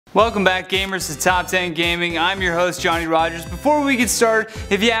Welcome back, gamers, to Top 10 Gaming. I'm your host, Johnny Rogers. Before we get started,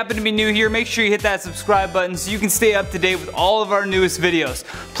 if you happen to be new here, make sure you hit that subscribe button so you can stay up to date with all of our newest videos.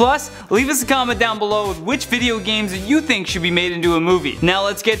 Plus, leave us a comment down below with which video games that you think should be made into a movie. Now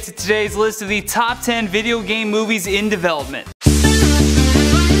let's get to today's list of the top 10 video game movies in development.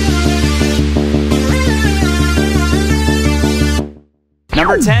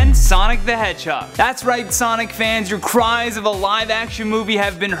 Number 10, Sonic the Hedgehog. That's right, Sonic fans, your cries of a live-action movie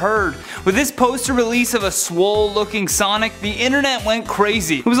have been heard. With this poster release of a swole-looking Sonic, the internet went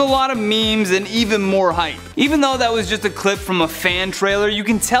crazy. It was a lot of memes and even more hype. Even though that was just a clip from a fan trailer, you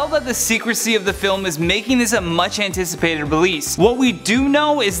can tell that the secrecy of the film is making this a much-anticipated release. What we do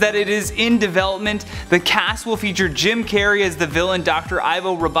know is that it is in development. The cast will feature Jim Carrey as the villain Dr.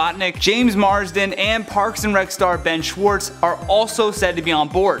 Ivo Robotnik, James Marsden, and Parks and Rec star Ben Schwartz are also said to be on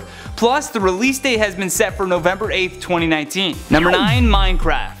board. Plus, the release date has been set for November 8th, 2019. Number 9,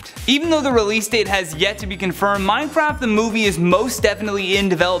 Minecraft. Even though the release date has yet to be confirmed, Minecraft the movie is most definitely in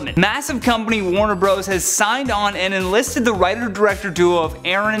development. Massive company Warner Bros. Has signed on and enlisted the writer-director duo of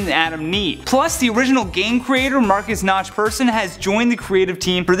Aaron and Adam Neate. Plus, the original game creator Marcus Notch Persson has joined the creative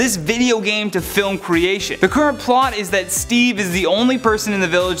team for this video game to film creation. The current plot is that Steve is the only person in the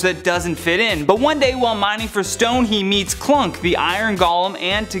village that doesn't fit in, but one day while mining for stone he meets Clunk, the Iron Golem,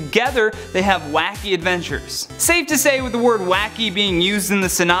 and together they have wacky adventures. Safe to say, with the word wacky being used in the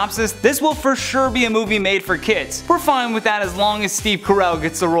synopsis, this will for sure be a movie made for kids. We're fine with that as long as Steve Carell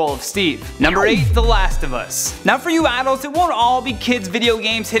gets the role of Steve. Number 8, The Last of Us. Now for you adults, it won't all be kids video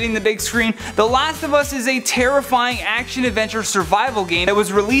games hitting the big screen. The Last of Us is a terrifying action-adventure survival game that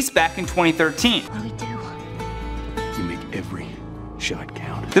was released back in 2013. What do we do? You make every shot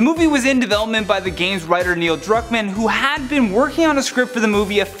count. The movie was in development by the game's writer Neil Druckmann, who had been working on a script for the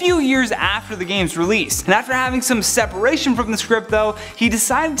movie a few years after the game's release. And after having some separation from the script though, he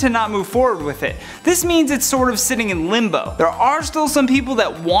decided to not move forward with it. This means it's sort of sitting in limbo. There are still some people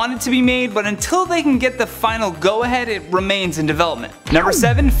that want it to be made, but until they can get the final go-ahead, it remains in development. Number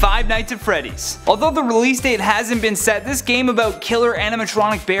 7, Five Nights at Freddy's. Although the release date hasn't been set, this game about killer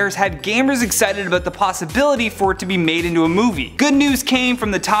animatronic bears had gamers excited about the possibility for it to be made into a movie. Good news came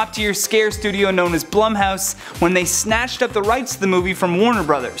from the top-tier scare studio known as Blumhouse when they snatched up the rights to the movie from Warner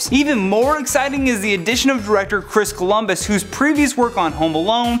Brothers. Even more exciting is the addition of director Chris Columbus, whose previous work on Home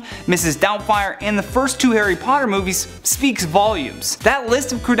Alone, Mrs. Doubtfire, and the first 2 Harry Potter movies speaks volumes. That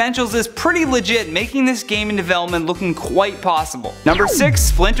list of credentials is pretty legit, making this game in development looking quite possible. Number 6,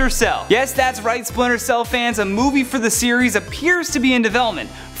 Splinter Cell. Yes, that's right, Splinter Cell fans, a movie for the series appears to be in development.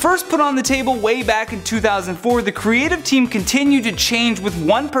 First put on the table way back in 2004, the creative team continued to change with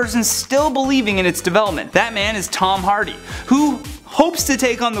one person still believing in its development. That man is Tom Hardy, who hopes to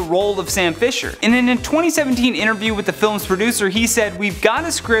take on the role of Sam Fisher. And in a 2017 interview with the film's producer, he said, "We've got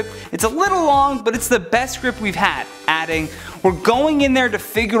a script, it's a little long, but it's the best script we've had," adding, "We're going in there to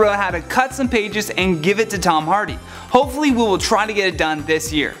figure out how to cut some pages and give it to Tom Hardy. Hopefully we will try to get it done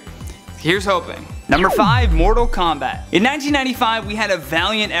this year." Here's hoping. Number 5, Mortal Kombat. In 1995, we had a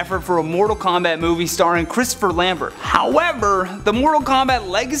valiant effort for a Mortal Kombat movie starring Christopher Lambert. However, the Mortal Kombat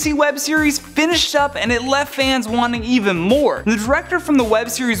Legacy web series finished up and it left fans wanting even more. The director from the web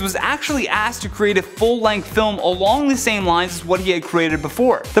series was actually asked to create a full-length film along the same lines as what he had created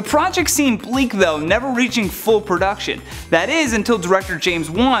before. The project seemed bleak though, never reaching full production. That is until director James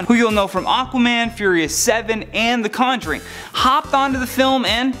Wan, who you'll know from Aquaman, Furious 7, and The Conjuring, hopped onto the film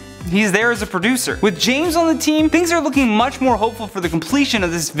and he's there as a producer. With James on the team, things are looking much more hopeful for the completion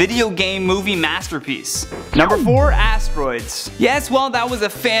of this video game movie masterpiece. Number 4, Asteroids. Yes, well, that was a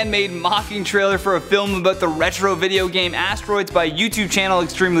fan-made mocking trailer for a film about the retro video game Asteroids by YouTube channel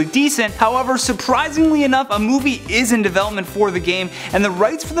Extremely Decent. However, surprisingly enough, a movie is in development for the game, and the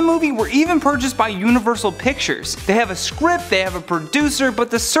rights for the movie were even purchased by Universal Pictures. They have a script, they have a producer, but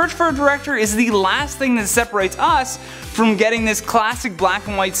the search for a director is the last thing that separates us from getting this classic black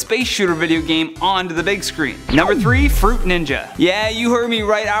and white space shooter video game onto the big screen. Number 3, Fruit Ninja. Yeah, you heard me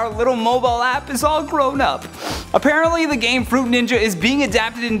right, our little mobile app is all grown up. Apparently the game Fruit Ninja is being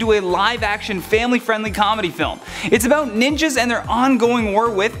adapted into a live-action family-friendly comedy film. It's about ninjas and their ongoing war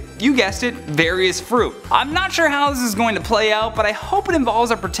with, you guessed it, various fruit. I'm not sure how this is going to play out, but I hope it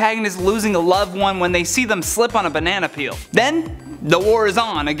involves our protagonist losing a loved one when they see them slip on a banana peel. Then The war is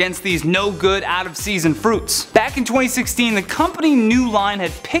on against these no good out of season fruits. Back in 2016, the company New Line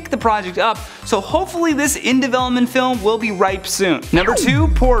had picked the project up, so hopefully this in development film will be ripe soon. Number 2,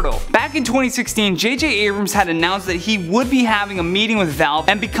 Portal. Back in 2016, J.J. Abrams had announced that he would be having a meeting with Valve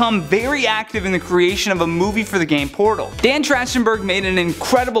and become very active in the creation of a movie for the game Portal. Dan Trachtenberg made an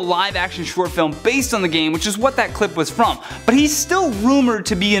incredible live action short film based on the game, which is what that clip was from, but he's still rumored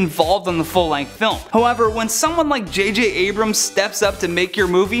to be involved on the full-length film. However, when someone like J.J. Abrams steps up to make your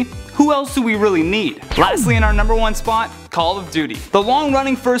movie, who else do we really need? Lastly, in our number 1 spot, Call of Duty. The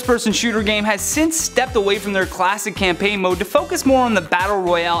long-running first-person shooter game has since stepped away from their classic campaign mode to focus more on the battle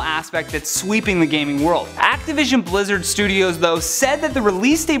royale aspect that's sweeping the gaming world. Activision Blizzard Studios, though, said that the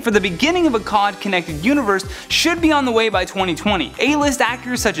release date for the beginning of a COD-connected universe should be on the way by 2020. A-list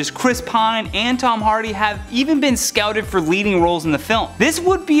actors such as Chris Pine and Tom Hardy have even been scouted for leading roles in the film. This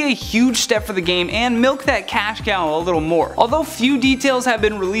would be a huge step for the game and milk that cash cow a little more. Although few details have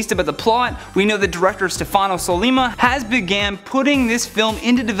been released about the plot, we know that director Stefano Sollima has began putting this film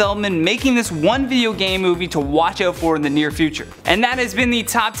into development, making this one video game movie to watch out for in the near future. And that has been the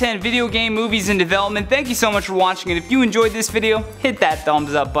top 10 video game movies in development. Thank you so much for watching, and if you enjoyed this video, hit that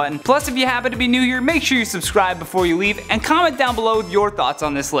thumbs up button. Plus, if you happen to be new here, make sure you subscribe before you leave and comment down below with your thoughts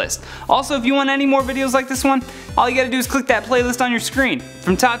on this list. Also, if you want any more videos like this one, all you gotta do is click that playlist on your screen.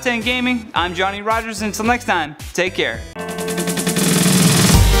 From Top 10 Gaming, I'm Johnny Rogers, and until next time, take care.